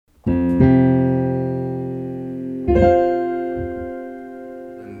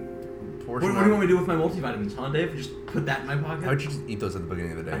do with my multivitamins, huh, Dave? Just put that in my pocket? How would you just eat those at the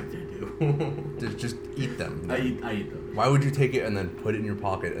beginning of the I day? do. Just eat them. I eat them. Why would you take it and then put it in your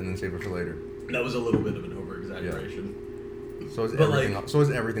pocket and then save it for later? That was a little bit of an over-exaggeration. Yeah. So is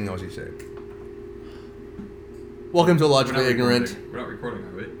everything else you say. Welcome to Logically Ignorant. We're not recording,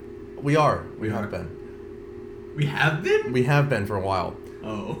 are we? We are. We have been. We have been? We have been for a while.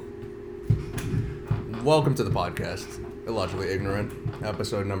 Oh. Welcome to the podcast, Illogically Ignorant,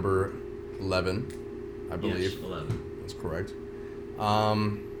 episode number 11, I believe. Yes, 11. That's correct.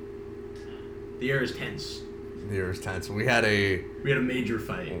 The air is tense. The air is tense. We had a major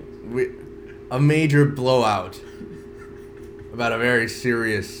fight. A major blowout about a very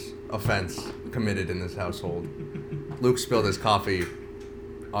serious offense committed in this household. Luke spilled his coffee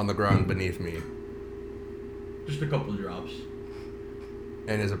on the ground beneath me. Just a couple of drops.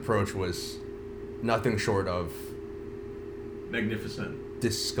 And his approach was nothing short of magnificent.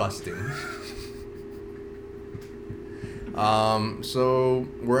 Disgusting. So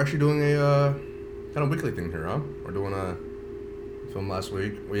we're actually doing a kind of weekly thing here, huh? We're doing a film last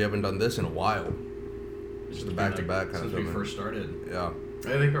week. We haven't done this in a while. Just a back-to-back kind of thing. Since we first started. Yeah.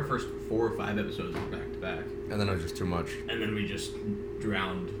 I think our first 4 or 5 episodes were back-to-back. And then it was just too much. And then we just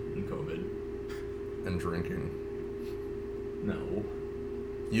drowned in COVID. And drinking. No.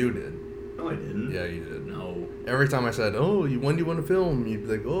 You did. No, I didn't. Yeah, you did. No. Every time I said, when do you want to film? You'd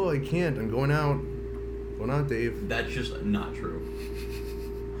be like, I can't. I'm going out. Going out, Dave. That's just not true.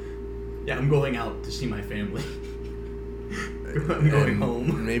 Yeah, I'm going out to see my family. I'm going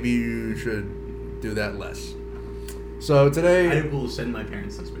home. Maybe you should do that less. So today... I will send my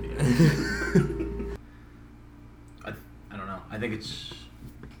parents this video. I don't know. I think it's...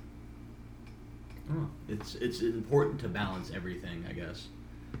 It's important to balance everything, I guess.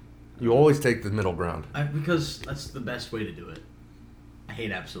 You always take the middle ground. Because that's the best way to do it. I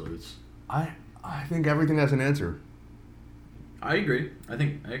hate absolutes. I think everything has an answer. I agree. I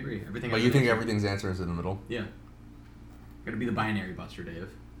agree. Everything. But you think everything's answer is in the middle? Yeah. Gotta be the binary buster, Dave.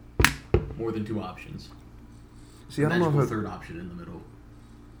 More than 2 options. See, I don't know if third option in the middle.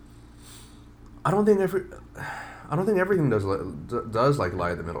 I don't think everything does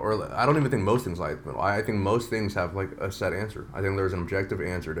lie in the middle, or I don't even think most things lie in the middle. I think most things have like a set answer. I think there's an objective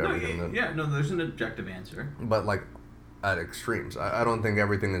answer to everything. There's an objective answer. But like at extremes, I don't think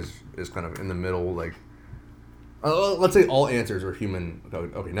everything is kind of in the middle. Like, let's say all answers are human.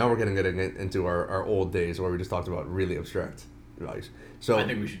 Okay, now we're getting into our old days where we just talked about really abstract values. So I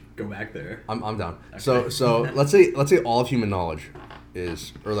think we should go back there. I'm down. Okay. So let's say all of human knowledge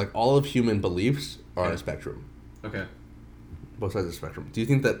is, or like all of human beliefs are on a spectrum. Okay. Both sides of the spectrum. Do you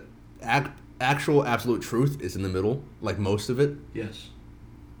think that actual absolute truth is in the middle, like most of it? Yes.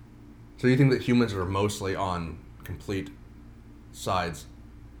 So you think that humans are mostly on complete sides,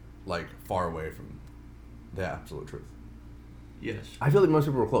 like far away from the absolute truth? Yes. I feel like most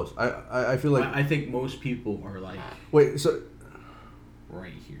people are close. I feel like... I think most people are like... Wait, so...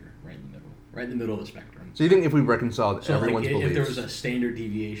 Right here, right in the middle. Right in the middle of the spectrum. So you think if we reconciled everyone's beliefs... if there was a standard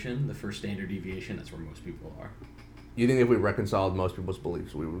deviation, the first standard deviation, that's where most people are. You think if we reconciled most people's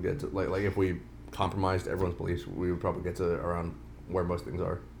beliefs, we would get to... Like if we compromised everyone's beliefs, we would probably get to around where most things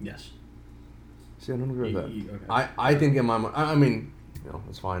are? Yes. See, I don't agree with that. Okay. I think in my mind... I mean,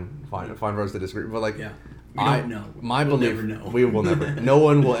 it's fine for us to disagree, but like... Yeah. We don't know. My we'll belief... never know. We will never... No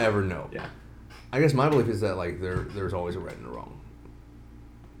one will ever know. Yeah. I guess my belief is that like there's always a right and a wrong.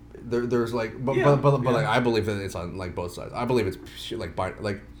 There's like, but like I believe that it's on like both sides. I believe it's like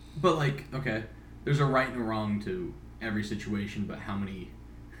like. But like, okay, there's a right and a wrong to every situation, but how many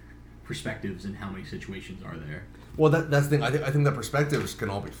perspectives and how many situations are there? Well, that's the thing. I think that perspectives can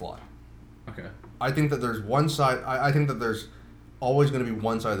all be flawed. Okay. I think that there's one side. I think that there's always going to be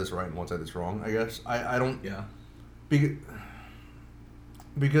one side that's right and one side that's wrong. I guess I don't. Yeah. Because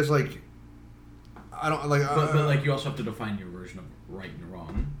like. I don't like. But like you also have to define your version of right and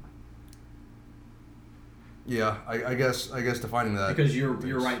wrong. Yeah, I guess defining that, because your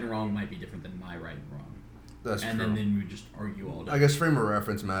right and wrong might be different than my right and wrong. That's and true. And then we just argue all day. I guess frame of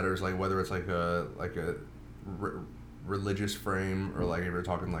reference matters, like whether it's like a religious frame or like if you're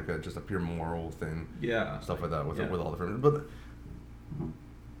talking like just a pure moral thing. Yeah. Stuff like that with all the frames. But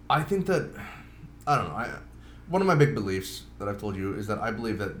I think that I don't know. One of my big beliefs that I've told you is that I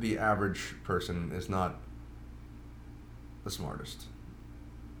believe that the average person is not the smartest.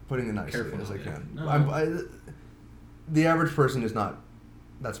 Putting it nicely as I can. No. The average person is not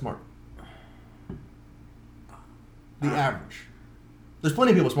that smart. The average. There's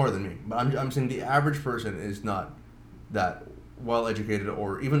plenty of people smarter than me, but I'm saying the average person is not that well educated,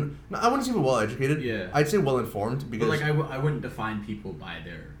 or even I wouldn't say well educated. Yeah. I'd say well informed, because but like I wouldn't define people by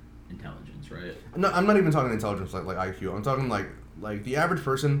their intelligence, right? No, I'm not even talking intelligence like IQ. I'm talking like the average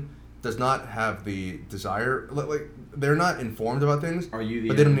person does not have the desire. Like they're not informed about things. Are you the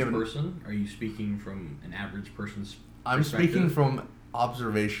but they don't average even, person? Are you speaking from an average person's I'm perspective? speaking from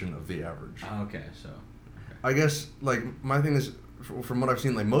observation of the average. Okay, so. Okay. I guess like my thing is from what I've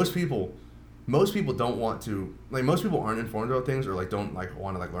seen, like most people don't want to, like most people aren't informed about things or like don't like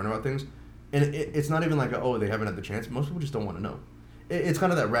want to like learn about things, and it's not even like oh they haven't had the chance. Most people just don't want to know. It's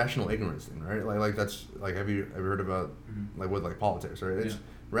kind of that rational ignorance thing, right? Like that's like have you ever heard about like with like politics, right? It's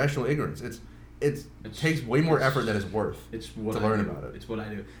rational ignorance. It takes way more effort than it's worth. It's what to I learn do. about it. It's what I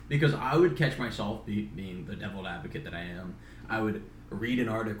do because I would catch myself being the devil's advocate that I am. I would read an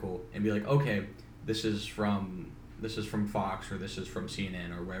article and be like, okay, this is from Fox or this is from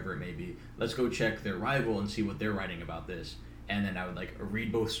CNN or wherever it may be. Let's go check their rival and see what they're writing about this. And then I would like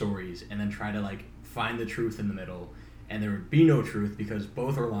read both stories and then try to like find the truth in the middle. And there would be no truth because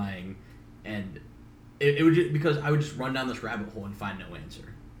both are lying. And it would just, because I would just run down this rabbit hole and find no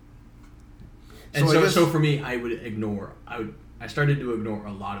answer. And so for me, I started to ignore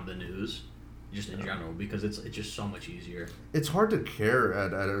a lot of the news, just in general, because it's just so much easier. It's hard to care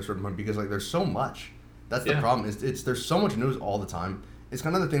at a certain point because like there's so much. That's the problem. It's there's so much news all the time. It's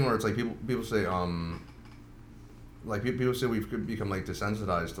kind of the thing where it's like people say like people say we've become like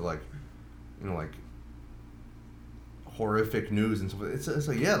desensitized to like, you know, like horrific news and stuff. It's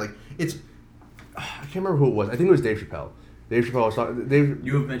like yeah, like it's I can't remember who it was. I think it was Dave Chappelle. Dave Chappelle was talking.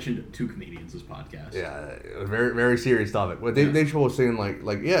 You have mentioned 2 comedians this podcast. Yeah, a very very serious topic. But Dave Chappelle was saying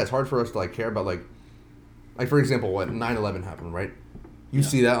like yeah, it's hard for us to like care about like for example, what 9/11 happened, right? You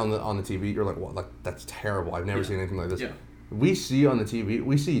see that on the TV, you're like, well, like that's terrible. I've never seen anything like this. Yeah. We see on the TV,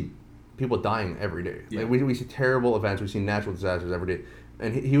 we see people dying every day. Yeah. Like we see terrible events, we see natural disasters every day.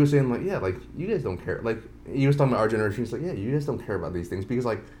 And he was saying like, yeah, like you guys don't care. Like he was talking about our generation. He's like, yeah, you guys don't care about these things because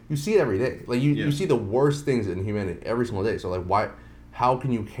like you see it every day. Like you see the worst things in humanity every single day. So like how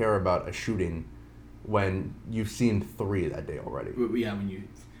can you care about a shooting when you've seen 3 that day already? Yeah,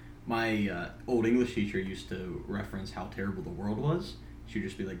 my old English teacher used to reference how terrible the world was. She would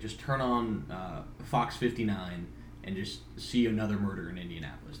just be like, just turn on Fox 59 and just see another murder in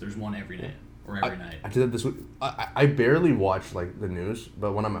Indianapolis. There's one every day or every night. I did that this week. I barely watch like the news,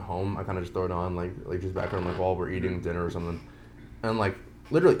 but when I'm at home, I kind of just throw it on like just background like while we're eating dinner or something, and like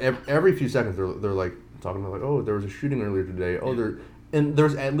literally every few seconds they're like talking about like oh there was a shooting earlier today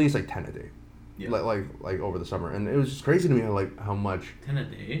there's at least like 10 a day, like over the summer, and it was just crazy to me how much 10 a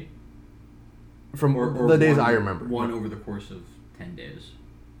day from or the days I remember. One over the course of 10 days.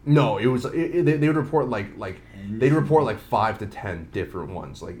 No, it was they would report they'd report like 5 to 10 different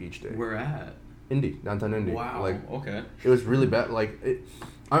ones like each day. Where at? Indy, downtown Indy. Wow. Like okay. It was really bad. Like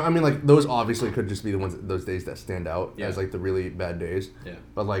I mean like those obviously could just be those days that stand out as like the really bad days. Yeah.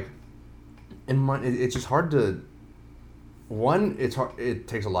 But like it's just hard to. One, it's hard. It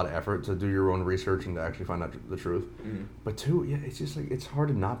takes a lot of effort to do your own research and to actually find out the truth. Mm-hmm. But 2, yeah, it's just like it's hard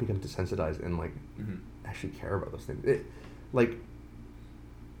to not become desensitized and like actually care about those things.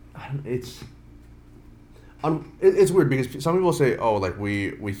 It's weird because some people say, oh, like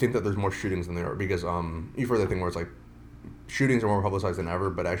we think that there's more shootings than there are because you've heard that thing where it's like shootings are more publicized than ever,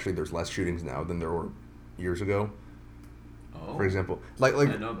 but actually there's less shootings now than there were years ago. Oh. For example, like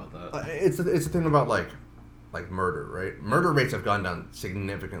I know about that. It's the thing about like murder, right? Murder rates have gone down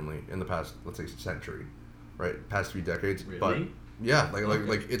significantly in the past, let's say, century, right? Past few decades. Really? But yeah,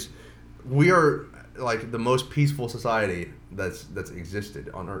 like it's we are like the most peaceful society that's existed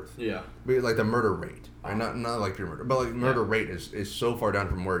on Earth. Yeah. Like the murder rate, right? Not like pure murder, but like murder rate is so far down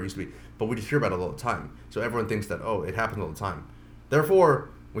from where it used to be. But we just hear about it all the time, so everyone thinks that it happens all the time. Therefore,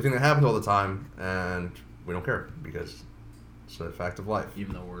 we think it happens all the time, and we don't care because it's a fact of life.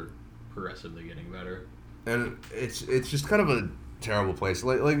 Even though we're progressively getting better. And it's just kind of a terrible place.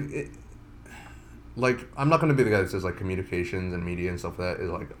 Like I'm not going to be the guy that says like communications and media and stuff like that is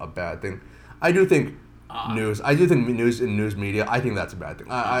like a bad thing. I do think news. I do think news and news media. I think that's a bad thing.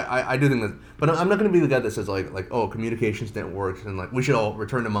 I do think that, but I'm not going to be the guy that says like communications networks and like we should all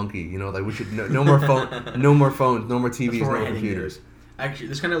return to monkey. You know, like we should no more phone, no more phones, no more TVs, no more computers. Actually,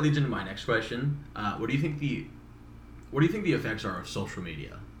 this kind of leads into my next question. What do you think the effects are of social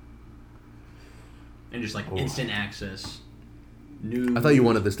media? And just like instant access, news. I thought you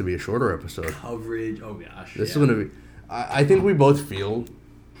wanted this to be a shorter episode. Coverage. Oh gosh. This is going to be. I think we both feel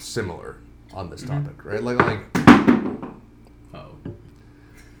similar on this topic, right? Like. Oh.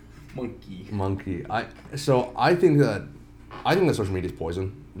 Monkey. I think that social media is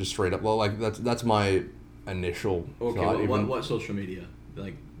poison. Just straight up. Well, like that's my initial thought. Okay. What social media?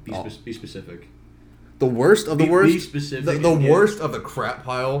 Like be specific. The worst of the worst. Be specific. The worst of the crap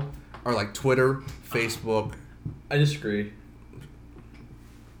pile are like Twitter, Facebook, I disagree.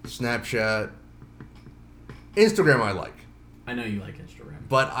 Snapchat, Instagram. I like. I know you like Instagram.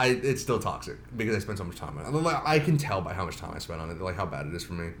 But it's still toxic because I spend so much time on it. Like, I can tell by how much time I spend on it, like how bad it is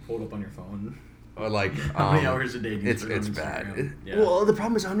for me. Hold up on your phone. Or like How many hours a day do you spend it's on bad. Instagram? Yeah. Well, the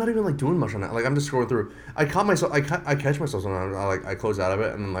problem is I'm not even like doing much on that. Like I'm just scrolling through. I catch myself sometimes. I close out of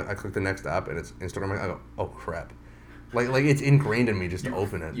it and then like I click the next app and it's Instagram. I go, oh crap. Like it's ingrained in me just to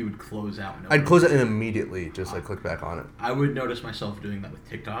open it. You would close out. I'd close it and immediately just like click back on it. I would notice myself doing that with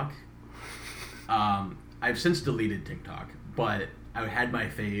TikTok. I've since deleted TikTok, but I had my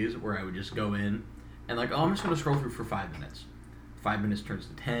phase where I would just go in and like, oh, I'm just going to scroll through for 5 minutes. 5 minutes turns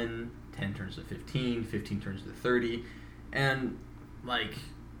to 10, 10 turns to 15, 15 turns to 30, and like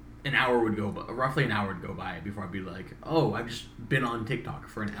roughly an hour would go by before I'd be like, oh, I've just been on TikTok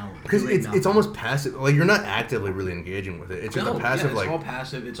for an hour. Because it's almost passive. Like you're not actively really engaging with it. It's just a passive it's all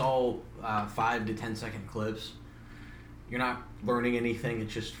passive. It's all 5 to 10 second clips. You're not learning anything.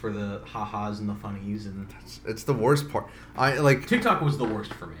 It's just for the ha-has and the funnies, and it's the worst part. I like TikTok was the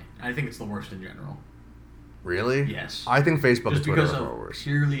worst for me. I think it's the worst in general. Really? Yes. I think Facebook and Twitter because are of worse.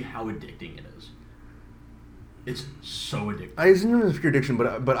 purely how addicting it is. It's so addicting. It's not even pure addiction,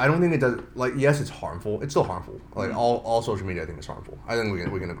 but I don't think it does. Like, yes, it's harmful. It's still harmful. Like all social media, I think is harmful. I think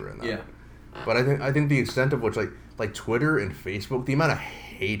we can agree on that. Yeah. But I think the extent of which like Twitter and Facebook, the amount of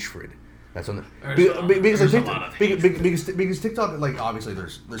hatred that's on because TikTok, like obviously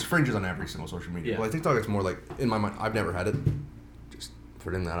there's fringes on every single social media. Yeah. But like TikTok, it's more like in my mind. I've never had it. Just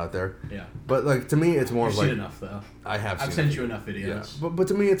putting that out there. Yeah. But like to me, it's more You've of like seen enough though. I've sent you enough videos. Yeah. But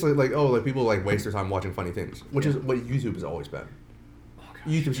to me, it's like oh, like people like waste their time watching funny things, which is what YouTube has always been. Oh, gosh.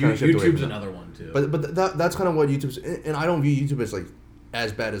 YouTube's another one too. But that's kind of what YouTube's, and I don't view YouTube as like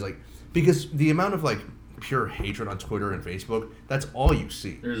as bad as like, because the amount of like pure hatred on Twitter and Facebook, that's all you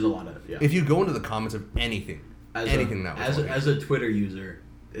see. There's a lot of If you go into the comments of anything as a Twitter user,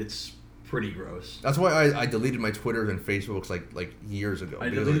 it's pretty gross. That's why I deleted my Twitters and Facebooks like years ago. I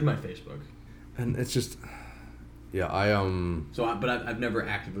deleted my Facebook, and it's just but I've never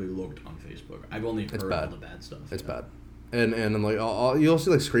actively looked on Facebook. I've only heard all the bad stuff. It's bad. And like you'll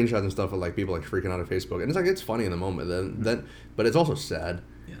see like screenshots and stuff of like people like freaking out on Facebook, and it's like it's funny in the moment. Then but it's also sad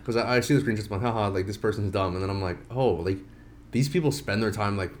because I see the screenshots, I'm like, haha, like this person's dumb, and then I'm like, oh, like these people spend their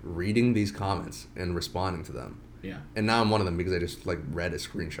time like reading these comments and responding to them. Yeah. And now I'm one of them because I just like read a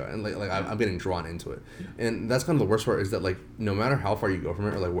screenshot and like I'm getting drawn into it, and that's kind of the worst part is that like no matter how far you go from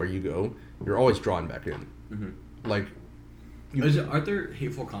it or like where you go, you're always drawn back in. Mm-hmm. Like, aren't there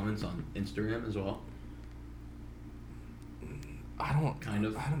hateful comments on Instagram as well?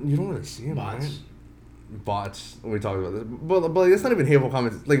 You don't really see them, bots. Right? Bots. We talked about this, but like, it's not even hateful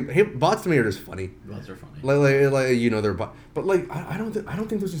comments. Like bots to me are just funny. Bots are funny. Like you know they're bot, but like I don't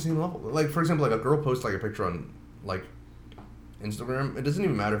think there's the same level. Like for example, like a girl posts like a picture on like Instagram. It doesn't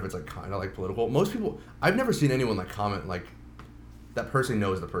even matter if it's like kind of like political. Most people, I've never seen anyone like comment like that person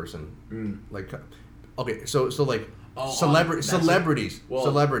knows the person. Like okay, so like celebrities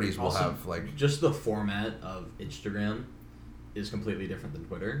will have like just the format of Instagram is completely different than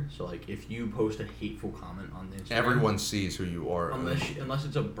Twitter. So like if you post a hateful comment on the Instagram, everyone sees who you are unless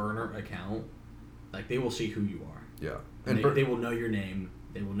it's a burner account, like they will see who you are. Yeah. And they will know your name,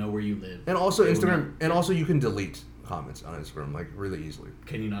 they will know where you live. And also Instagram also you can delete comments on Instagram like really easily.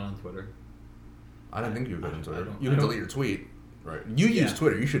 Can you not on Twitter? I don't think you can on Twitter. You can delete your tweet. Right. You use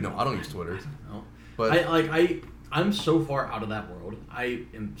Twitter, you should know. I don't use Twitter. I don't know. But I'm so far out of that world. I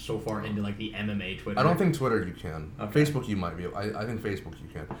am so far into like the MMA Twitter. I don't think Twitter you can. Okay. Facebook you might be. I think Facebook you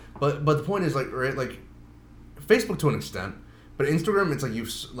can. But the point is like right like Facebook to an extent, but Instagram it's like you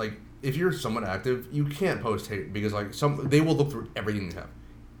like if you're somewhat active you can't post hate because like they will look through everything you have,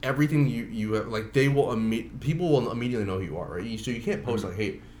 everything you have, like they will people will immediately know who you are, right? So you can't post like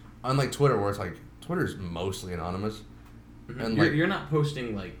hate, unlike Twitter where it's like Twitter's mostly anonymous, and you're not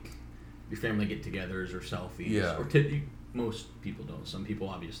posting like your family get-togethers or selfies. Yeah. Or most people don't. Some people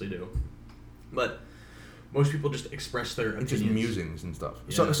obviously do. But most people just express their opinions. Just musings and stuff.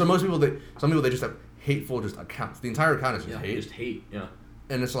 Yeah. So most people, some people just have hateful just accounts. The entire account is just hate. Just hate, yeah.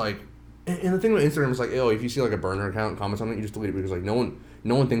 And it's like, and the thing with Instagram is like, oh, if you see like a burner account comments on it, you just delete it because like no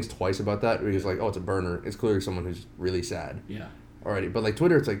one thinks twice about that because like, oh, it's a burner. It's clearly someone who's really sad. Yeah. Already, but like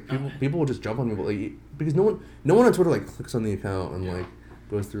Twitter, it's like people will just jump on people like because no one on Twitter like clicks on the account and like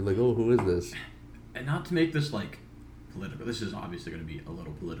goes through like, oh, who is this? And not to make this like political. This is obviously going to be a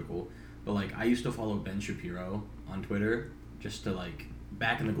little political, but like I used to follow Ben Shapiro on Twitter just to like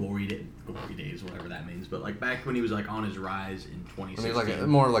back in the glory days, whatever that means. But like back when he was like on his rise in 2016, I mean, like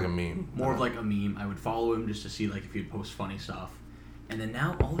more like a meme. More of like a meme. I would follow him just to see like if he'd post funny stuff. And then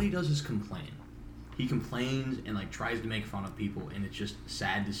now all he does is complain. He complains and like tries to make fun of people, and it's just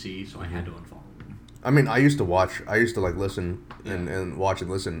sad to see. So I had to unfollow him. I mean, I used to like listen and watch and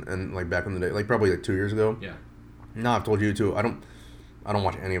listen, and like back in the day, like probably like 2 years ago. Yeah. Now I've told you too. I don't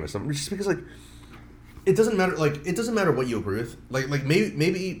watch any of it stuff just because like it doesn't matter. Like it doesn't matter what you agree with. Like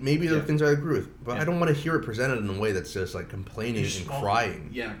maybe there are things I agree with, but I don't want to hear it presented in a way that's just like complaining and crying.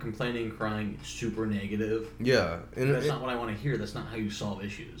 Yeah, complaining, crying, super negative. Yeah, and that's not what I want to hear. That's not how you solve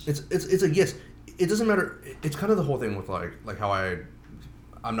issues. It's like yes. It doesn't matter. It's kind of the whole thing with like how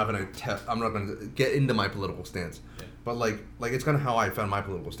I'm not gonna get into my political stance, but like it's kind of how I found my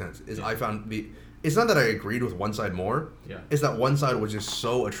political stance. I found it's not that I agreed with one side more. Yeah. It's that one side was just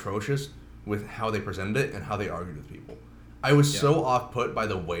so atrocious with how they presented it and how they argued with people. I was so off put by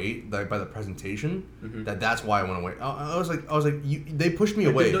the way, by the presentation, that's why I went away. I was like, they pushed me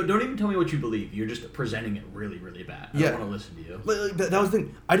away. Don't even tell me what you believe. You're just presenting it really, really bad. I don't want to listen to you. Like, that was the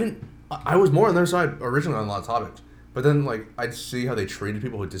thing. I was more on their side originally on a lot of topics, but then like I'd see how they treated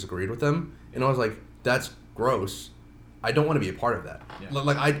people who disagreed with them, and I was like, that's gross. I don't want to be a part of that. Yeah.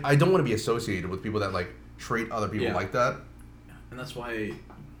 Like I don't want to be associated with people that like treat other people like that. And that's why.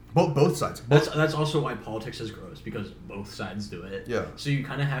 Both sides. That's also why politics is gross, because both sides do it. Yeah. So you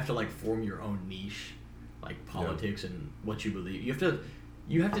kind of have to like form your own niche, like politics and what you believe. You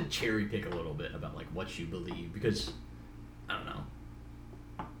have to cherry pick a little bit about like what you believe, because I don't know.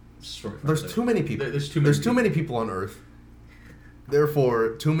 There's too many people. There's too many people on Earth.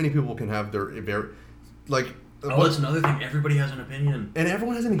 Therefore, too many people can have their very like. That's another thing. Everybody has an opinion, and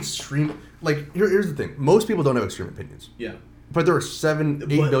everyone has an extreme. Like here's the thing: most people don't have extreme opinions. Yeah. But there are 8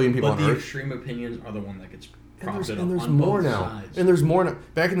 billion people on Earth. But the extreme opinions are the one that gets profited on there's more both now. sides. And there's more now.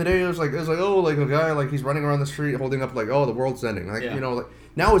 Back in the day, it was like oh, like a guy like he's running around the street holding up like the world's ending. Like you know, like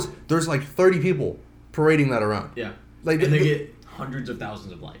now there's like 30 people parading that around. Yeah. Like and they get hundreds of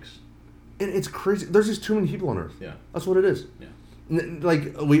thousands of likes. And it's crazy. There's just too many people on Earth. Yeah. That's what it is. Yeah.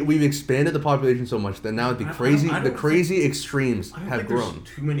 Like we've expanded the population so much that now the crazy extremes have grown.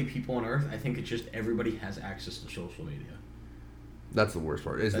 There's too many people on Earth. I think it's just everybody has access to social media. That's the worst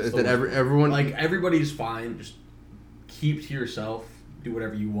part. Is that everyone like everybody's fine. Just keep to yourself. Do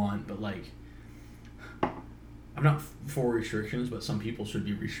whatever you want. But like, I'm not for restrictions, but some people should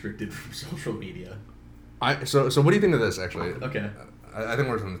be restricted from social media. So what do you think of this actually? Okay. I think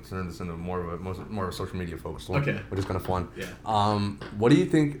we're going to turn this into more of a social media focused one, which is kind of fun. Yeah. What do you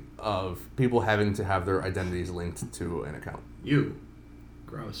think of people having to have their identities linked to an account?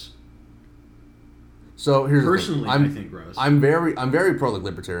 Gross. So here's personally, the thing. I think gross. I'm very pro like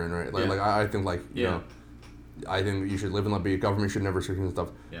libertarian, right? Like I think like you know, I think you should live and let be. Government should never restrict and stuff.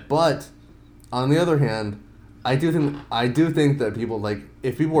 Yeah. But on the other hand, I do think that people like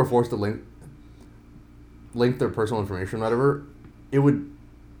if people were forced to link their personal information, or whatever. It would.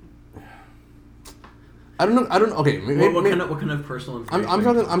 I don't know. Okay. What kind of personal information?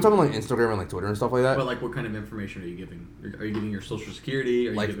 I'm talking like Instagram and like Twitter and stuff like that. But like, what kind of information are you giving? Are you giving your social security?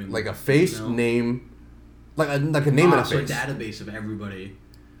 Are you giving like a face, name, like a name and a face? So a database of everybody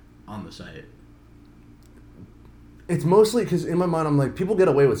on the site. It's mostly because in my mind I'm like people get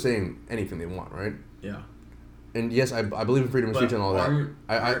away with saying anything they want, right? Yeah. And yes, I believe in freedom of speech and all that.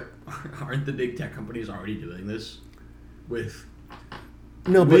 Aren't the big tech companies already doing this with?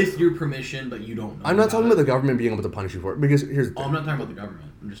 No, but with your permission, but you don't know. I'm not talking about the government being able to punish you for it, because here's the thing. I'm not talking about the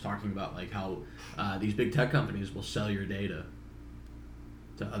government. I'm just talking about like how these big tech companies will sell your data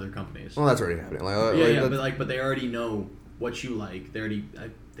to other companies. Well, that's already happening. But they already know what you like. They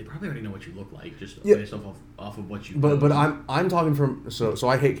probably already know what you look like just based off of what you. But I'm talking from so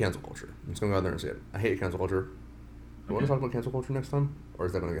I hate cancel culture. I'm just gonna go out there and say it. I hate cancel culture. You want to talk about cancel culture next time, or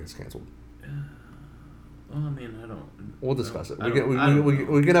is that gonna get us canceled? Well, I mean, I don't. We'll discuss it.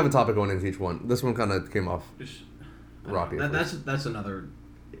 We can have a topic going into each one. This one kind of came off rocky. That's another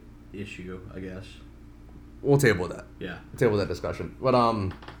issue, I guess. We'll table that. Yeah. Table that discussion. But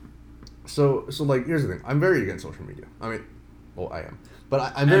so like here's the thing. I'm very against social media. I mean, well, I am,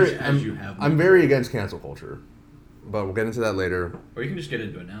 but I'm very against cancel culture. But we'll get into that later. Or you can just get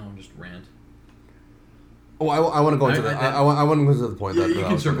into it now and just rant. Oh, I want to go into that. I want to go to the point that you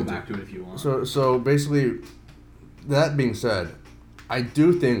can circle back to it if you want. So basically, that being said, I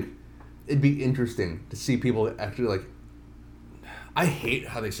do think it'd be interesting to see people actually like. I hate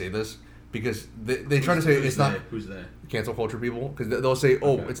how they say this because they try to say it's not. Who's they? Cancel culture people, because they'll say,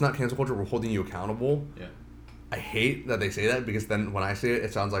 it's not cancel culture. We're holding you accountable. Yeah. I hate that they say that because then when I say it,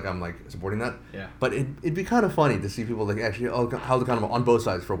 it sounds like I'm like supporting that. Yeah. But it'd be kind of funny to see people like actually held accountable on both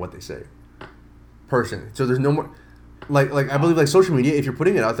sides for what they say. Personally, so there's no more. like I believe like social media, if you're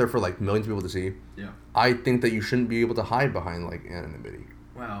putting it out there for like millions of people to see, Yeah. I think that you shouldn't be able to hide behind like anonymity.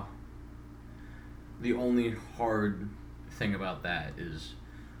 Wow. The only hard thing about that is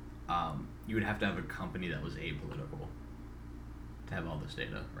you would have to have a company that was apolitical to have all this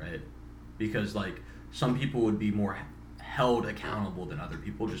data, right? Because like some people would be more held accountable than other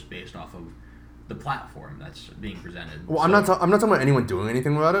people just based off of the platform that's being presented. Well, So- I'm not talking about anyone doing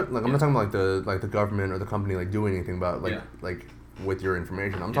anything about it. Like I'm not talking about the government or the company like doing anything about it, like with your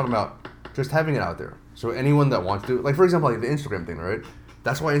information. I'm talking about just having it out there. So anyone that wants to, like for example, like the Instagram thing, right?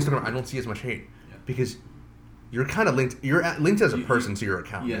 That's why Instagram I don't see as much hate because you're kind of linked. You're linked as a person to your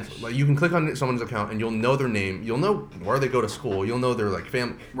account. Yes. Like you can click on someone's account and you'll know their name. You'll know where they go to school. You'll know their like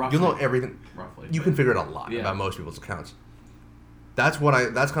family. Roughly. You'll know everything. Roughly. You can figure out a lot about most people's accounts. That's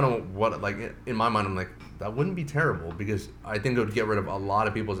kind of what like in my mind I'm like that wouldn't be terrible because I think it would get rid of a lot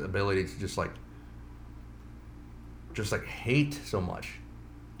of people's ability to just like hate so much.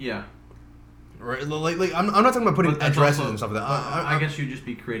 Yeah. Right. Like I'm not talking about putting But that's addresses also- and stuff like that. I guess you'd just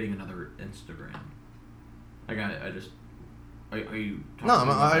be creating another Instagram. Like I just. Are you? No, Talking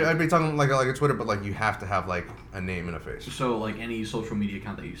about, I'd be talking like a Twitter, but like you have to have like a name and a face. So like any social media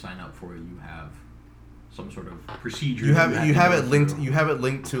account that you sign up for, you have some sort of procedure. You have that you to have go it linked. through. You have it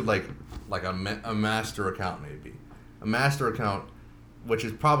linked to like a master account maybe, a master account, which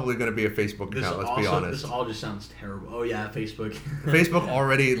is probably going to be a Facebook account. Let's be honest. This all just sounds terrible. Oh yeah, Facebook. Facebook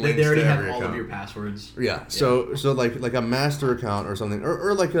already links they already to have every all account. of your passwords. Yeah. So like a master account or something,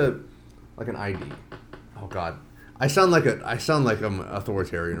 or like an ID. Oh God, I sound like I'm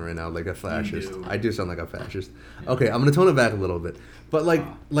authoritarian right now, like a fascist. do. I do sound like a fascist. Okay, I'm gonna tone it back a little bit, but like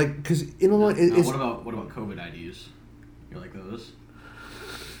because in Illinois, it's what about COVID IDs? You like those?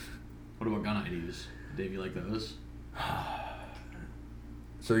 What about gun IDs? Dave, you like those?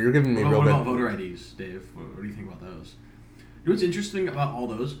 so you're giving me What real about bad. voter IDs, Dave? What do you think about those? You know what's interesting about all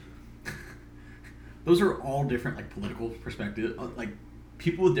those? Those are all different, like political perspective. Like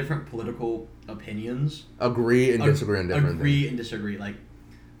people with different political opinions Agree and disagree on different agree things. and disagree. Like,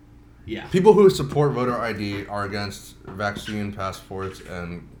 yeah, People who support voter ID are against vaccine passports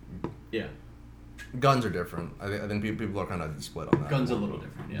and yeah. guns are different. I think people are kind of split on that. Guns a little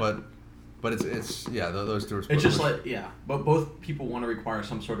different, yeah. But it's those two are split. It's just like but both people want to require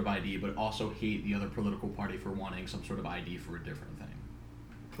some sort of ID, but also hate the other political party for wanting some sort of ID for a different thing.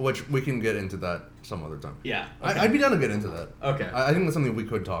 which we can get into that some other time. Yeah, I'd be down to get into that. Okay. I think that's something we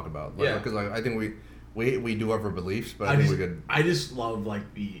could talk about. Yeah. Because I think we do have our beliefs, but I think we could. I just love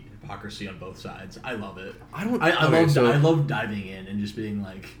like the hypocrisy on both sides. I love it. I don't. I okay, love so, I love diving in and just being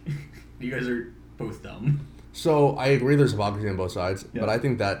like, you guys are both dumb. So I agree. There's hypocrisy on both sides, Yeah. but I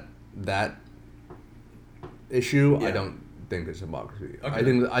think that issue Yeah. I don't think is hypocrisy. Okay.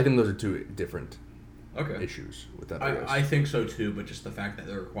 I think those are two different Okay. issues with that. I guess. I think so too, but just the fact that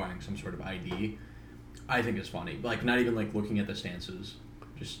they're requiring some sort of ID, I think is funny. Like not even like looking at the stances,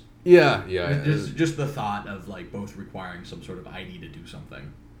 just yeah. just the thought of like both requiring some sort of ID to do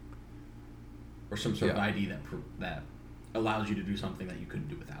something, or some sort of Yeah. ID that allows you to do something that you couldn't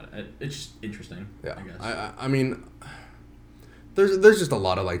do without it. It's just interesting. Yeah. I guess. I mean, there's just a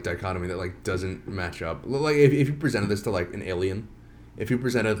lot of like dichotomy that like doesn't match up. Like if you presented this to like an alien, if you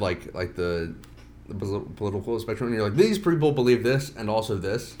presented like the political spectrum and you're like, these people believe this and also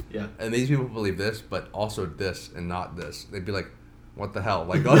this, Yeah. and these people believe this but also this and not this, they'd be like, what the hell?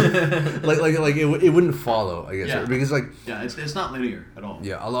 Like like it wouldn't follow, I guess. Yeah. Because like Yeah, it's not linear at all.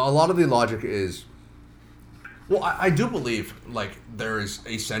 yeah, a lot of the logic is. Well, I do believe like there is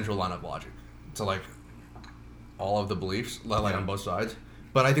a central line of logic to like all of the beliefs, like Yeah. on both sides.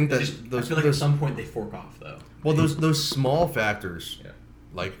 But I think that I feel like at some point they fork off though. well, those small factors Yeah.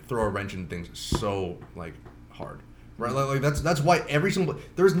 like throw a wrench in things so like hard, right? Like that's why every single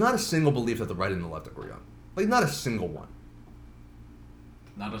there's not a single belief that the right and the left agree on, like not a single one.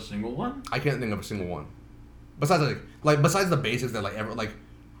 Not a single one? I can't think of a single one. Besides besides the basics that like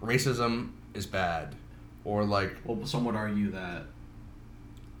racism is bad, or like Well, some would argue that.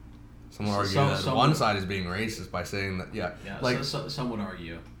 someone argue Some- that some one would- side is being racist by saying that Yeah, like some would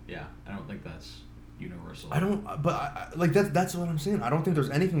argue. Yeah, I don't think that's universal. I don't but like that's what I'm saying. I don't think there's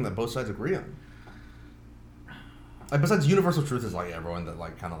anything that both sides agree on. Like besides universal truth is like everyone that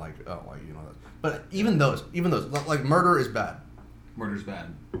like kind of like oh like you know that. But even those like murder is bad. Murder's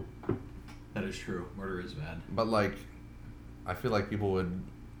bad. That is true. Murder is bad. But like I feel like people would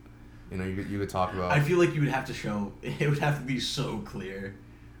you could talk about I feel like you would have to show. It would have to be so clear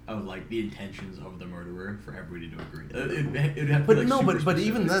of like the intentions of the murderer for everybody to agree. It would have to But be, like, no, super but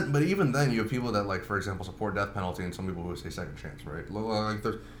even specific. then, you have people that like, for example, support death penalty, and some people who say second chance, right? Like,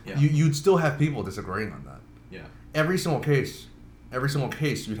 there's, Yeah. you'd still have people disagreeing on that. Yeah. Every single case,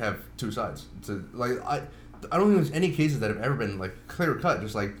 you'd have two sides. To like, I don't think there's any cases that have ever been like clear cut,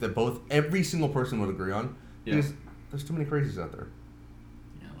 just like that both every single person would agree on. Yeah. Because there's too many crazies out there.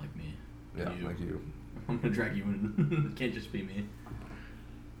 Yeah, like me. Yeah, like you. I'm gonna drag you in. It can't just be me.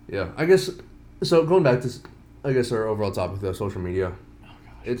 Yeah, I guess. So going back to, I guess our overall topic of social media. Oh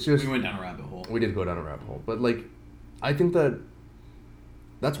gosh. It's just we went down a rabbit hole. We did go down a rabbit hole, but like, I think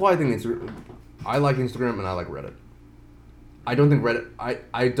that's why I think I like Instagram and I like Reddit. I don't think Reddit.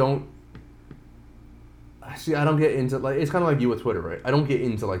 I don't. See, I don't get into like it's kind of like you with Twitter, right? I don't get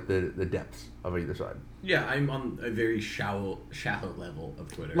into like the depths of either side. Yeah, I'm on a very shallow level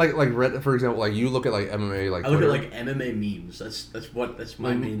of Twitter. Like Reddit, for example. Like you look at like MMA, like I look Twitter. at like MMA memes. That's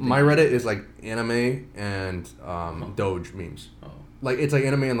my main thing. My Reddit is like anime and Doge memes. Oh. Like it's like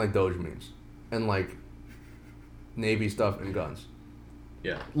anime and like Doge memes, and like Navy stuff and guns.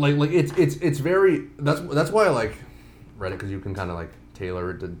 Yeah. Like it's very that's why I like Reddit, because you can kind of like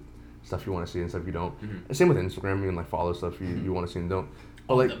tailor it to stuff you want to see and stuff you don't. Mm-hmm. Same with Instagram, you can like follow stuff you want to see and don't.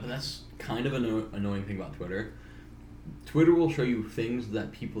 But like, but that's kind of an annoying thing about Twitter. Twitter will show you things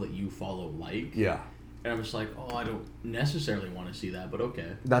that people that you follow like. Yeah. And I'm just like, oh, I don't necessarily want to see that, but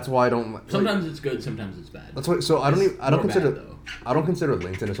okay. That's why I don't. Like, sometimes it's good, sometimes it's bad. That's why. So I don't consider LinkedIn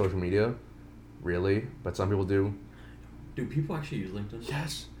LinkedIn a social media, really, but some people do. Do people actually use LinkedIn?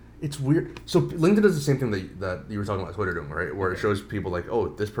 Yes. It's weird. So LinkedIn does the same thing that you were talking about Twitter doing, right? Where it shows people like, oh,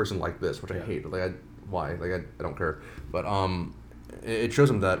 this person liked this, which I hate. Like, why? Like, I don't care. But it shows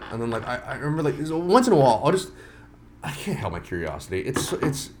them that, and then like I remember like once in a while I can't help my curiosity. It's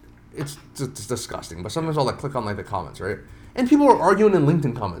just disgusting. But sometimes I'll like click on like the comments, right? And people are arguing in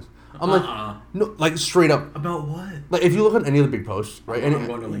LinkedIn comments. I'm like, no, like straight up. About what? Like if you look at any of the big posts, right? I'm And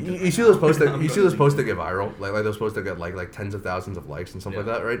going to LinkedIn. you see those posts that get viral, like those posts that get like tens of thousands of likes and stuff like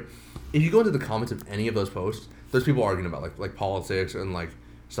that, right? If you go into the comments of any of those posts, there's people arguing about like politics and like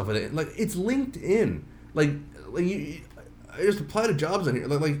stuff like that. Like it's LinkedIn. Like you just apply to jobs on here.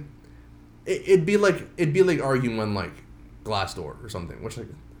 Like it'd be like arguing on like Glassdoor or something, which like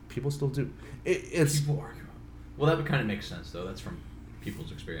people still do. It's people argue. Well, that would kind of make sense though. That's from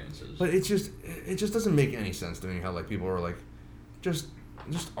people's experiences. But it just doesn't make any sense to me how like people are like just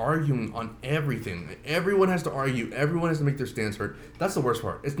arguing on everything. Everyone has to argue. Everyone has to make their stance heard. That's the worst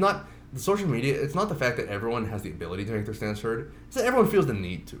part. It's not the social media. It's not the fact that everyone has the ability to make their stance heard. It's that everyone feels the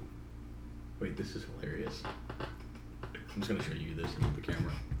need to. Wait, this is hilarious. I'm just gonna show you this into the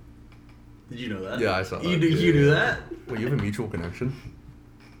camera. Did you know that? Yeah, I saw that. You knew that? Wait, you have a mutual connection?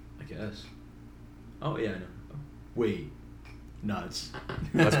 I guess. Oh yeah, I know. Wait. Nuts.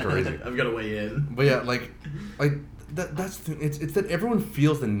 That's crazy. I've got to weigh in. But yeah, like that's the thing. It's that everyone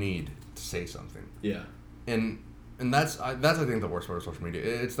feels the need to say something. Yeah. And that's I think the worst part of social media.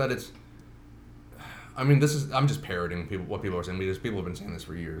 It's that it's. I mean, I'm just parroting what people are saying because people have been saying this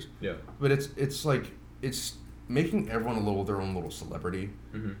for years. Yeah. But it's like it's making everyone their own little celebrity,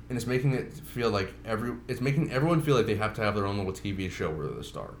 and it's making it feel like it's making everyone feel like they have to have their own little TV show where they're the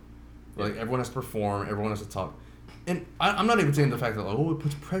star. Yeah. Like everyone has to perform, everyone has to talk. And I'm not even saying the fact that like, oh, it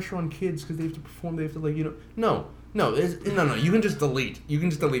puts pressure on kids because they have to perform, they have to like no, you can just delete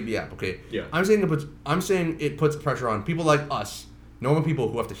the app, okay? Yeah. I'm saying it puts pressure on people like us, normal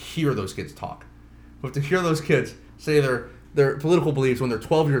people who have to hear those kids talk, who have to hear those kids say their political beliefs when they're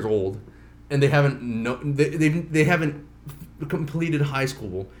 12 years old, and they haven't completed high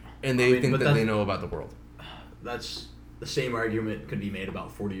school, and they think that they know about the world. That's the same argument could be made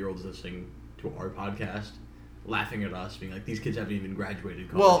about 40-year-olds listening to our podcast. Laughing at us, being like, these kids haven't even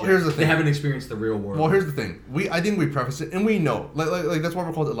graduated college. Well, here's the thing. They haven't experienced the real world. Well, here's the thing. I think we preface it, and we know. Like that's why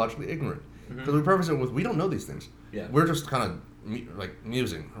we're called illogically ignorant. Because we preface it with, we don't know these things. Yeah. We're just kind of, like,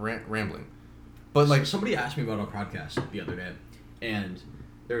 musing, rambling. But, like... Somebody asked me about our podcast the other day, and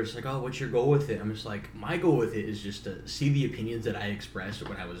they were just like, oh, what's your goal with it? I'm just like, my goal with it is just to see the opinions that I expressed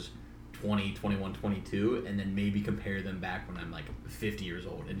when I was 20, 21, 22, and then maybe compare them back when I'm, like, 50 years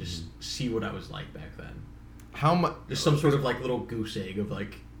old, and just see what I was like back then. How much? There's some sort of like little goose egg of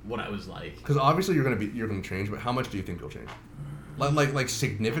like what I was like. Because obviously you're gonna change, but how much do you think you'll change? Like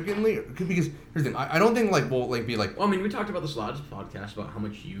significantly? Because here's the thing. I don't think we'll be like. Well, I mean, we talked about this last podcast about how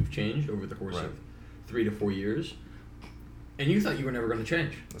much you've changed over the course of 3 to 4 years, and you thought you were never going to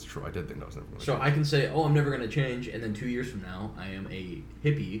change. That's true. I did think I was never going to. So change. I can say, oh, I'm never going to change, and then 2 years from now, I am a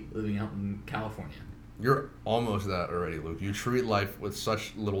hippie living out in California. You're almost that already, Luke. You treat life with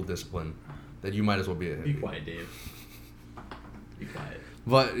such little discipline that you might as well be a hippie. Be quiet, Dave. Be quiet.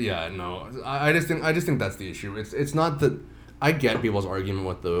 But yeah, no, I just think that's the issue. It's not that I get people's argument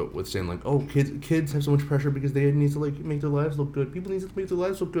with saying like, oh, kids have so much pressure because they need to like make their lives look good. People need to make their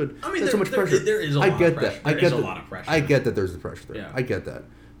lives look good. I mean, there's so much pressure. There is a lot of pressure. I get that. A lot of pressure. I get that there's the pressure there. Yeah. I get that.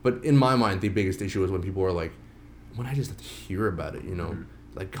 But in my mind, the biggest issue is when people are like, when I just have to hear about it, you know,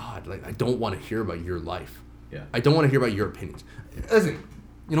 like God, like I don't want to hear about your life. Yeah. I don't want to hear about your opinions. Listen,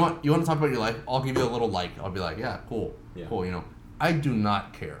 you know what? You want to talk about your life? I'll give you a little like. I'll be like, yeah, cool, cool. You know, I do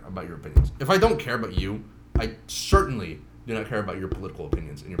not care about your opinions. If I don't care about you, I certainly do not care about your political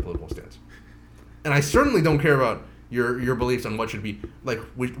opinions and your political stance. And I certainly don't care about your beliefs on what should be like,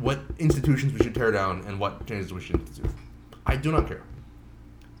 what institutions we should tear down and what changes we should institute. I do not care.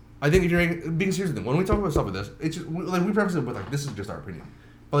 I think if you're because here's the thing: when we talk about stuff like this, it's just, like we preface it with like this is just our opinion.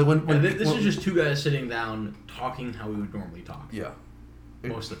 But like this is just two guys sitting down talking how we would normally talk. Yeah.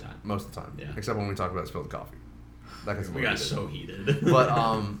 Most of the time. Most of the time. Yeah. Except when we talk about spilled coffee. That gets we got so heated.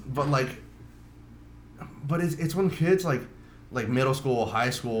 but it's when kids like middle school,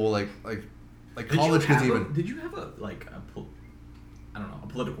 high school, like college kids even. Did you have a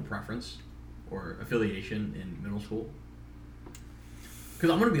political preference or affiliation in middle school? Because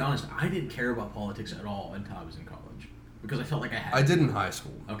I'm gonna be honest, I didn't care about politics at all until I was in college. Because I felt like I had. I did in high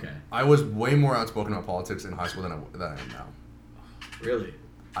school. Okay. I was way more outspoken about politics in high school than I am now. Really?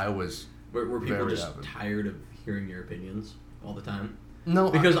 I was. Were people just tired of hearing your opinions all the time?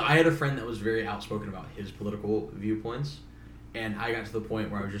 No. Because I had a friend that was very outspoken about his political viewpoints, and I got to the point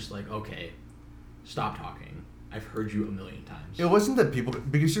where I was just like, okay, stop talking. I've heard you a million times. It wasn't that people,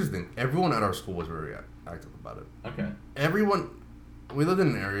 because here's the thing, everyone at our school was very active about it. Okay. We lived in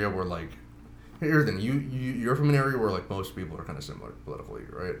an area where like, here's the thing, you're from an area where like most people are kind of similar politically,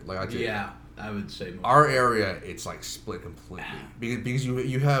 right? Like I would say our area, it's like split completely because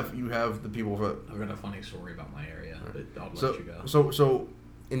you have the people. I've got a funny story about my area, but I'll let you go. So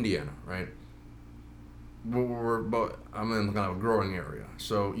Indiana, right? I'm in kind of a growing area,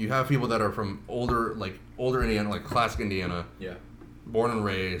 so you have people that are from older Indiana, like classic Indiana. Yeah. Born and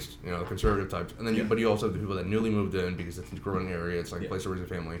raised, you know, conservative types, and then but you also have the people that newly moved in because it's a growing area. It's like a place to raise a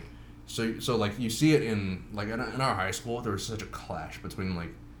family. So like you see it in like in our high school, there was such a clash between like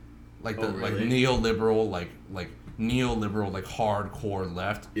neoliberal like hardcore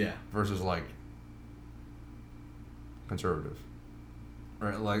left versus like conservative,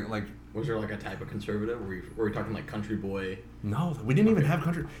 right? Like was there like a type of conservative? Were we talking like country boy? No, we didn't even have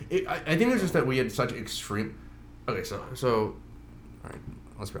country. I think it's just that we had such extreme. Okay, so all right,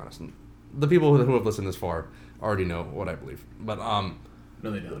 let's be honest. The people who have listened this far already know what I believe, but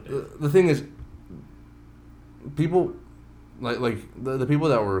no, they don't. The thing is, people like the people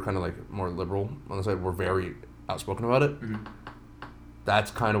that were kind of like more liberal on the side were very outspoken about it. Mm-hmm.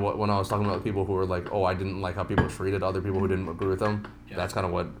 That's kind of what when I was talking about the people who were like, oh, I didn't like how people treated other people who didn't agree with them. Yeah. That's kind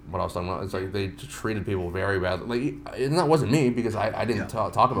of what I was talking about. It's like they treated people very badly. Like, and that wasn't me because I didn't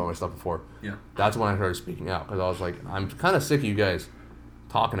talk about my stuff before. Yeah. That's when I started speaking out because I was like, I'm kind of sick of you guys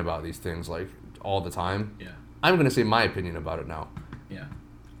talking about these things like all the time. Yeah. I'm gonna say my opinion about it now. Yeah.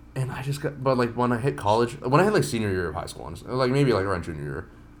 And I just got, but like when I hit college, when I had like senior year of high school, like maybe like around junior year,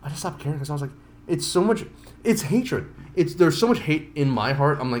 I just stopped caring because I was like, it's hatred. There's so much hate in my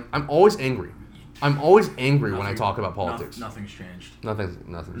heart. I'm always angry. I'm always angry when I talk about politics. Nothing's changed. Nothing's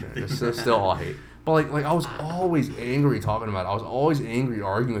changed. It's still all hate. But like I was always angry talking about it. I was always angry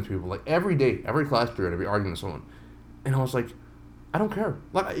arguing with people. Like every day, every class period, I'd be arguing with someone, and I was like, I don't care.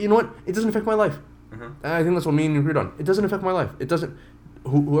 Like you know what? It doesn't affect my life. Mm-hmm. And I think that's what me and you agreed on. It doesn't affect my life. It doesn't.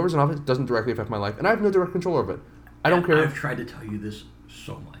 Whoever's in office doesn't directly affect my life, and I have no direct control over it. I don't care. I've tried to tell you this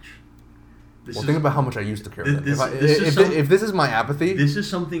so much. Think about how much I used to care. If this is my apathy, this is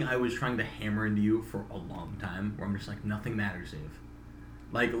something I was trying to hammer into you for a long time. Where I'm just like, nothing matters, Dave.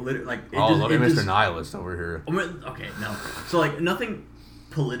 Like literally, like look at Mr. Nihilist over here. Okay, no. So like, nothing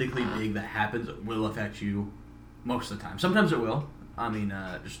politically big that happens will affect you most of the time. Sometimes it will. I mean,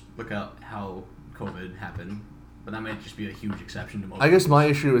 just look at how COVID happened. But that might just be a huge exception to most. I guess my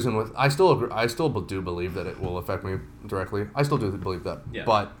issue isn't with. I still do believe that it will affect me directly. I still do believe that. Yeah.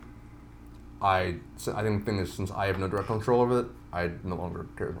 But I think the thing is, since I have no direct control over it, I no longer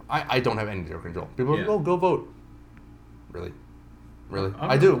care. I don't have any direct control. People are like, oh, go vote. Really?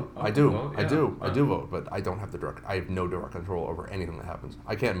 I do vote, but I don't have I have no direct control over anything that happens.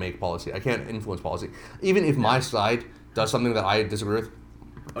 I can't make policy. I can't influence policy. Even if my side does something that I disagree with.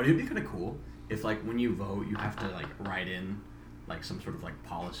 Oh, it'd be kind of cool if, like, when you vote, you have to, like, write in, like, some sort of, like,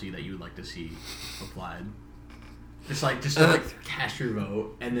 policy that you would like to see applied. Just to cast your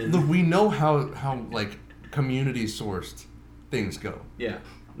vote, and then... Look, we know how like, community-sourced things go. Yeah.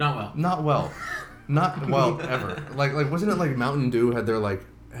 Not well. Not well, ever. Like, wasn't it, like, Mountain Dew had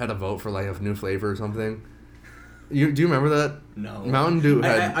a vote for, like, a new flavor or something? Do you remember that? No. Mountain Dew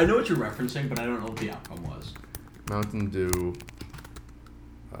had... I know what you're referencing, but I don't know what the outcome was. Mountain Dew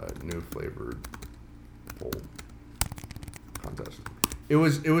new flavored bowl contest. It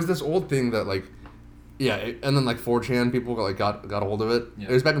was this old thing that like, yeah, and then like 4chan people got a hold of it. Yeah.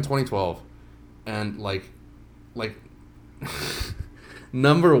 It was back in 2012, and like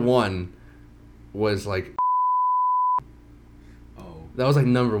number one was like, Oh. that was like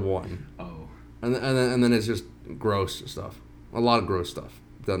number one, Oh. and then it's just gross stuff. A lot of gross stuff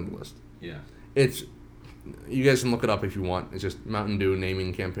down the list. Yeah. It's, you guys can look it up if you want. It's just Mountain Dew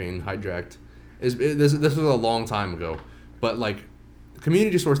naming campaign hijacked. This was a long time ago, but like,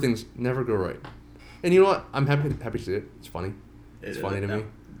 community source things never go right. And you know what? I'm happy to see it. It's funny. It's funny to me.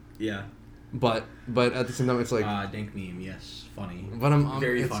 Yeah. But at the same time, it's like dank meme. Yes, funny. But I'm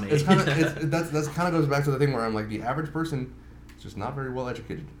very it's, funny. It's kind of that's kind of goes back to the thing where I'm like, the average person is just not very well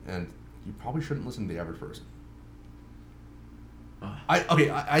educated, and you probably shouldn't listen to the average person. I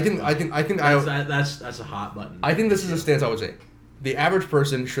think that's a hot button. I think this is a stance I would say. The average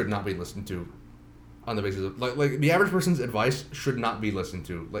person should not be listened to on the basis of like the average person's advice should not be listened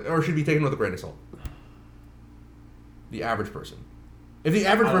to, like, or should be taken with a grain of salt. The average person. If the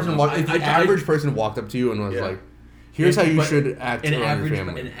average person walked up to you and was like, "Here's how you should act around your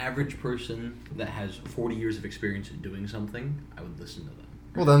family." An average person that has 40 years of experience in doing something, I would listen to them.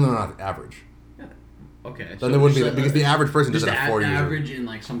 Well, then they're not average. Yeah. Okay. Then they wouldn't be because the average person doesn't have 40 years. Average in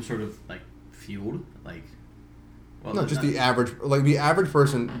like some sort of like field, like. Well, no, just the average. Like the average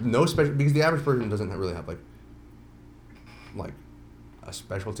person, no special, because the average person doesn't really have like a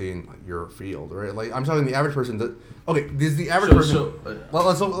specialty in like your field, right? Like I'm talking the average person that. Okay, does the average person?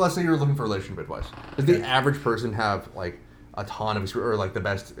 Let's say you're looking for relationship advice. Does the average person have like a ton of experience or like the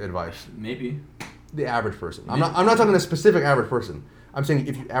best advice? Maybe. The average person. I'm not talking a specific average person. I'm saying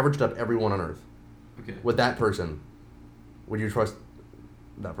if you averaged up everyone on Earth. Okay. With that person, would you trust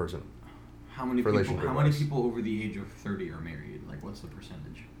that person? How many people over the age of 30 are married? Like, what's the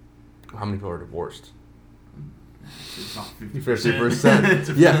percentage? How many people are divorced? It's not 50%.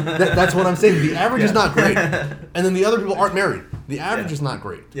 50%. Yeah, that's what I'm saying. The average is not great, and then the other people aren't married. The average is not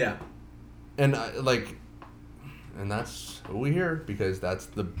great. Yeah. And and that's who we hear because that's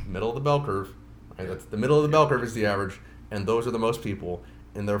the middle of the bell curve. Right? That's the middle of the bell curve is the average, and those are the most people,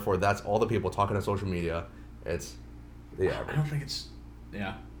 and therefore that's all the people talking on social media. It's the average. I don't think it's.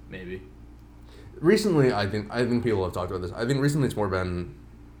 Yeah, maybe. Recently, I think people have talked about this. I think recently it's more been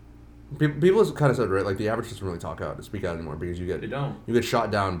people have kind of said, right, like the average doesn't really speak out anymore because you get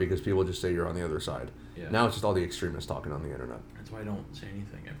shot down because people just say you're on the other side. Yeah. Now it's just all the extremists talking on the internet. That's why I don't say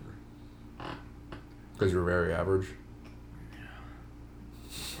anything ever. Because you're very average. Yeah,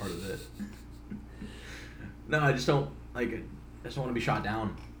 that's part of it. No, I just don't like. I just don't want to be shot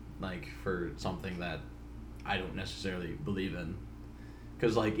down, like for something that I don't necessarily believe in.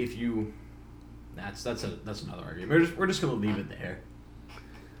 Because like if you. That's another argument. We're just gonna leave it there.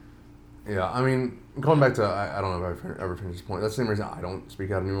 Yeah, I mean, going back to I don't know if I've ever finished this point. That's the same reason I don't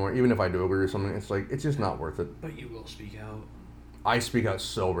speak out anymore. Even if I do agree with something, it's like it's just not worth it. But you will speak out. I speak out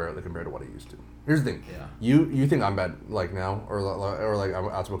so rarely compared to what I used to. Here's the thing. Yeah. You think I'm bad like now or like I'm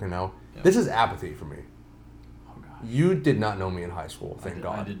outspoken now? Yeah. This is apathy for me. Oh God. You did not know me in high school. Thank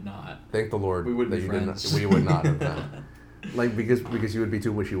God. I did not. Thank the Lord we wouldn't that be you friends. did not. We would not have been. Like because you would be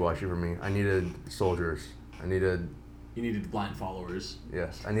too wishy-washy for me. I needed soldiers. You needed blind followers.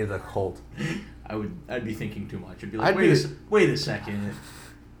 Yes, I needed a cult. I'd be thinking too much. I'd be like, wait a second.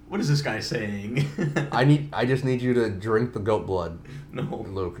 What is this guy saying? I just need you to drink the goat blood. No,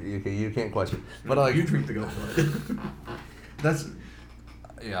 Luke, you can't question. But no, like you drink the goat blood.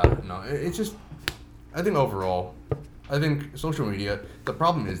 It's just. I think overall, social media. The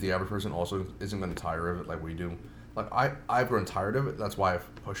problem is the average person also isn't going to tire of it like we do. Like I've grown tired of it. That's why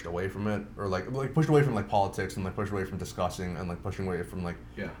I've pushed away from it, or like pushed away from like politics and like pushed away from discussing and like pushing away from like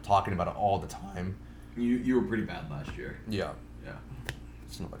talking about it all the time. You were pretty bad last year. Yeah. Yeah.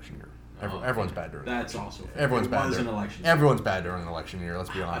 It's an election year. Everyone's bad during. That's also fair. Everyone's bad during an election. Everyone's bad during an election year. Let's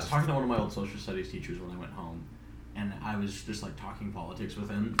be honest. I was talking to one of my old social studies teachers when I went home, and I was just like talking politics with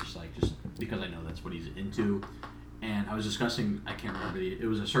him, just because I know that's what he's into, and I was discussing. I can't remember it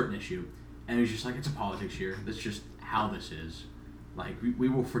was a certain issue. And he was just like, it's a politics year. That's just how this is. Like, we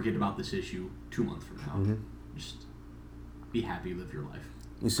will forget about this issue 2 months from now. Mm-hmm. Just be happy, live your life.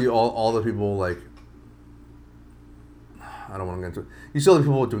 You see all the people, like, I don't want to get into it. You see all the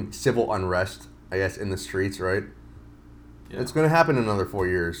people doing civil unrest, I guess, in the streets, right? Yeah. It's going to happen in another 4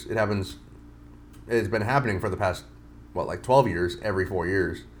 years. It's been happening for the past, 12 years, every 4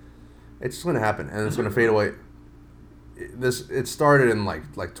 years. It's just going to happen, and it's going to fade away. it started in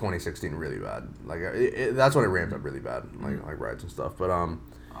like 2016 really bad. Like that's when it ramped up really bad, like riots and stuff. But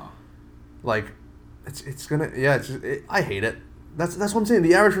like it's gonna I hate it. That's what I'm saying.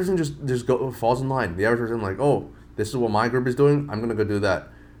 The average person just falls in line. The average person like, oh, this is what my group is doing. I'm gonna go do that,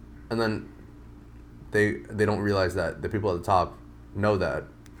 and then they don't realize that the people at the top know that,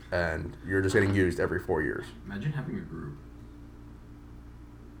 and you're just getting used every 4 years. Imagine having a group.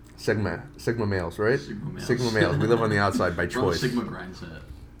 Sigma males, right? Sigma males. We live on the outside by choice. Sigma grind set.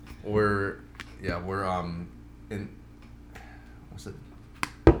 We're in what's it?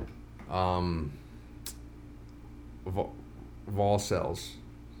 Vol cells.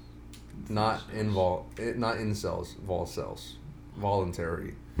 Not incels, vol cells.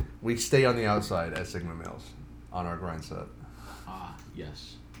 Voluntary. We stay on the outside as Sigma males on our grind set. Ah,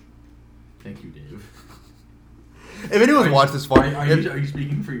 yes. Thank you, Dave. If anyone's watched this far, are you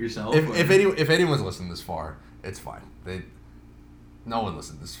speaking for yourself? If anyone's listened this far, it's fine. No one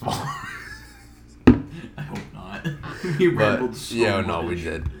listened this far. I hope not. We rambled so much. No, we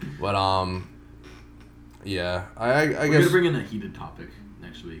did. But yeah, I guess we're gonna bring in a heated topic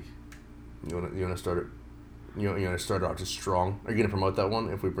next week. You wanna start it? You wanna start it off just strong? Are you gonna promote that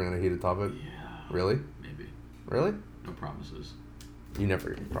one if we bring in a heated topic? Yeah. Really? Maybe. Really? No promises. You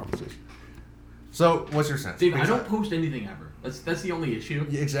never give promises. So, what's your sense? Dude, I don't post anything ever. That's the only issue.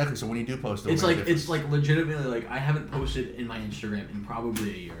 Yeah, exactly. So when you do post, it's like legitimately like I haven't posted in my Instagram in probably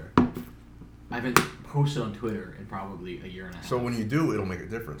a year. I haven't posted on Twitter in probably a year and a half. So when you do, it'll make a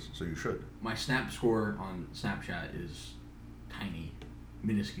difference. So you should. My Snap score on Snapchat is tiny,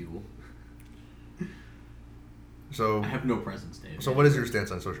 minuscule. So I have no presence, Dave. So what is your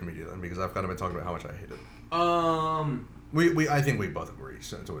stance on social media then? Because I've kind of been talking about how much I hate it. I think we both agree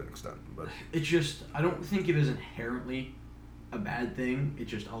to an extent, but it's just I don't think it is inherently a bad thing.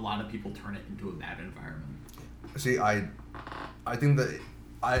 It's just a lot of people turn it into a bad environment. See, I think that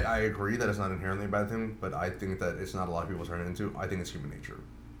I agree that it's not inherently a bad thing, but I think that it's not a lot of people turn it into. I think it's human nature.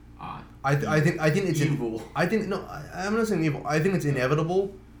 I think it's evil. I'm not saying evil. I think it's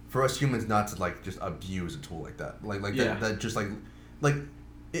inevitable for us humans not to like just abuse a tool like that. That just like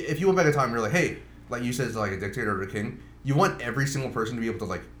if you went back in time and you're like, hey, like you said, it's like a dictator or a king. You want every single person to be able to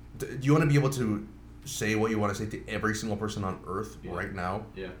like. Do you want to be able to say what you want to say to every single person on Earth right now?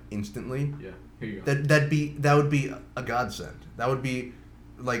 Yeah. Instantly. Yeah. Here you go. That would be a godsend. That'd be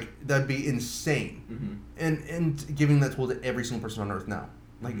insane. Mm-hmm. And giving that tool to every single person on Earth now,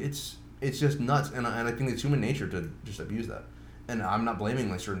 like it's just nuts. And I think it's human nature to just abuse that. And I'm not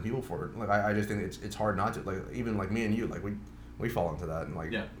blaming like certain people for it. Like I just think it's hard not to. Like even like me and you, like we fall into that and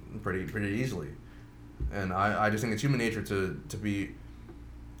like pretty easily. And I just think it's human nature to be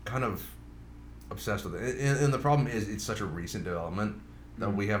kind of obsessed with it. And the problem is it's such a recent development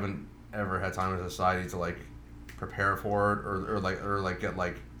that we haven't ever had time as a society to like prepare for it or get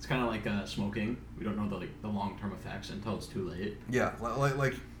like. It's kind of like smoking. We don't know the long-term effects until it's too late. Yeah, I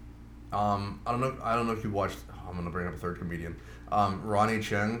don't know if you watched. I'm gonna bring up a third comedian, Ronnie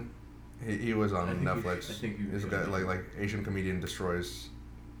Cheng. He was on Netflix. I think he's a guy like Asian comedian destroys.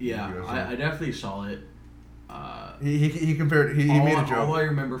 Yeah, I definitely saw it. He compared. He made a joke. All I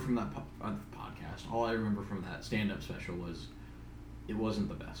remember from that podcast, all I remember from that stand-up special was, it wasn't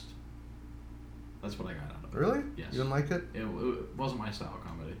the best. That's what I got out of it. Really? Yes. You didn't like it? It wasn't my style of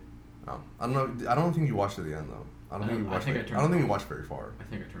comedy. Oh, I don't know. I don't think you watched to the end though. I don't think you watched very far. I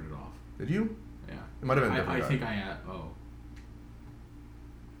think I turned it off. Did you? Yeah. It might have been a different guy. I think I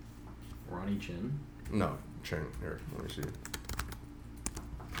Ronnie Chin? No, Cheng. Here, let me see.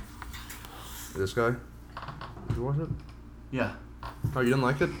 This guy? Did you watch it? Yeah. Oh, you didn't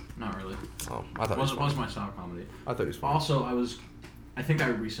like it? Not really. Oh, I thought it was my style comedy. I thought he was funny. Also, I think I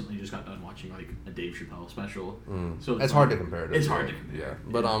recently just got done watching like a Dave Chappelle special. So it's hard to compare it. It's hard to compare. Yeah,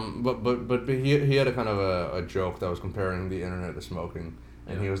 but he had a kind of a joke that was comparing the internet to smoking,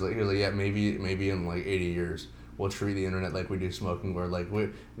 and he was like yeah, maybe in like 80 years we'll treat the internet like we do smoking, where like we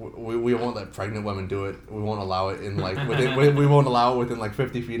won't let pregnant women do it. We won't allow it in like we won't allow it within like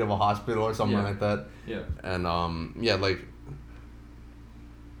 50 feet of a hospital or something like that. Yeah. And like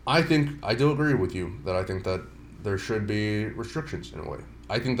I do agree with you that I think that there should be restrictions in a way.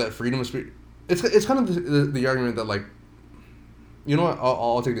 I think that freedom of speech. It's kind of the argument that like, you know what?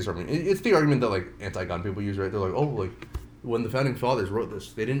 I'll take this argument. It's the argument that like anti-gun people use, right? They're like, oh, like when the founding fathers wrote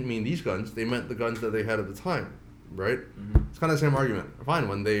this, they didn't mean these guns. They meant the guns that they had at the time, right? Mm-hmm. It's kind of the same argument. Fine.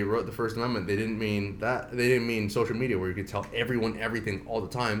 When they wrote the First Amendment, they didn't mean that. They didn't mean social media where you could tell everyone everything all the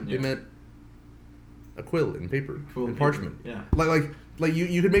time. They meant a quill and paper Quill and and paper, parchment. yeah. Like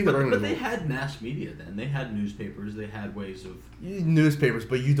you could make that argument. But they had mass media then. They had newspapers. They had ways of. Newspapers,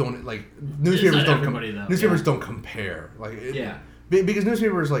 but you don't like newspapers. not Don't everybody, though, newspapers yeah. don't compare. Yeah. Because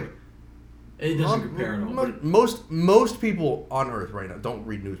newspapers like. It doesn't compare at all. but- Most people on Earth right now don't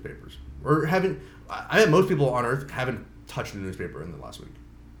read newspapers or haven't. I bet most people on Earth haven't touched a newspaper in the last week.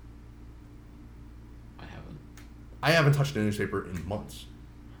 I haven't. I haven't touched a newspaper in months.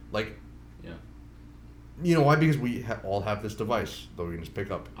 Like, Yeah. you know why? Because we all have this device that we can just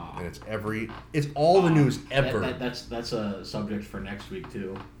pick up, Ah. and it's all the news ever. That's a subject for next week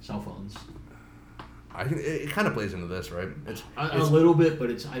too. Cell phones. I think it kind of plays into this, right? It's A little bit, but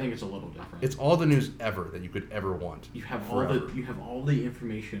I think it's a little different. it's all the news ever that you could ever want. You have forever. all the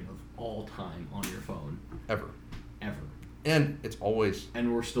information of all time on your phone. Ever. And it's always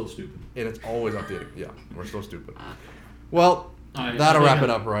we're still stupid. updating. Yeah, we're so stupid. Well, I that'll think wrap it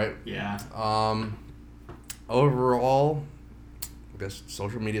up, right? Yeah. Overall, I guess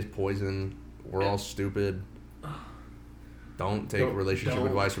social media is poison. We're all stupid. Don't take relationship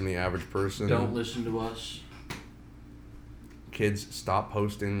advice from the average person. Don't listen to us. Kids, stop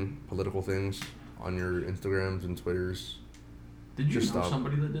posting political things on your Instagrams and Twitters. Did you Just know stop.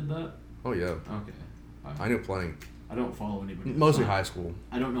 somebody that did that? Oh yeah, Okay. I knew plenty. I don't follow anybody. Mostly high school.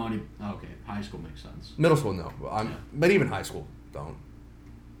 I don't know any. Okay, high school makes sense. Middle school, no. But even high school, don't.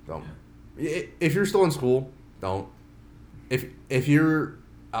 If you're still in school, don't. If you're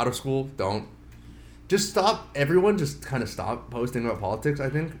out of school, don't. Just stop. Everyone just kind of stop posting about politics, I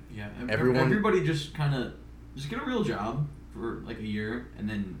think. Yeah. Everybody just kind of just get a real job for like a year, and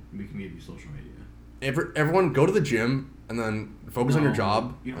then we can give you social media. Everyone go to the gym and then focus on your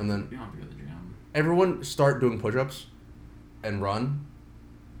job, you don't and then have to go to the gym. everyone start doing push-ups and run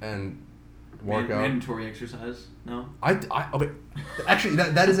and work out. Mandatory exercise? No. Okay. Actually,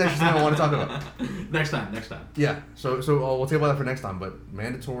 that is actually something I want to talk about. Next time. Yeah. So we'll talk about that for next time. But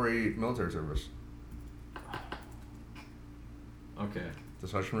mandatory military service. Okay.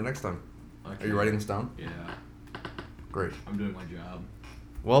 Discussion for next time. Okay. Are you writing this down? Yeah. Great. I'm doing my job.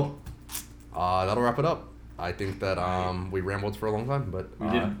 Well, that'll wrap it up. I think that we rambled for a long time, but We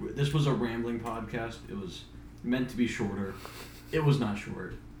did. This was a rambling podcast. It was meant to be shorter. It was not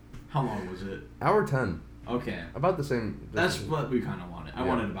short. How long was it? hour 10. Okay. About the same. That's what we kind of wanted. I Yeah.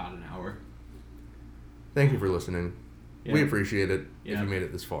 wanted about an hour. Thank you for listening. Yeah. We appreciate it if Yeah. you made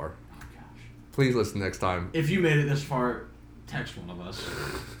it this far. Oh gosh. Please listen next time. If you made it this far, text one of us,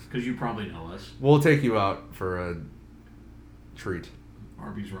 because you probably know us. We'll take you out for a treat.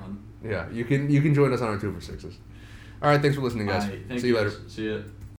 Arby's Run. Yeah, you can join us on our 2 for 6s. All right, thanks for listening, guys. All right, thank See you later. guys. See ya.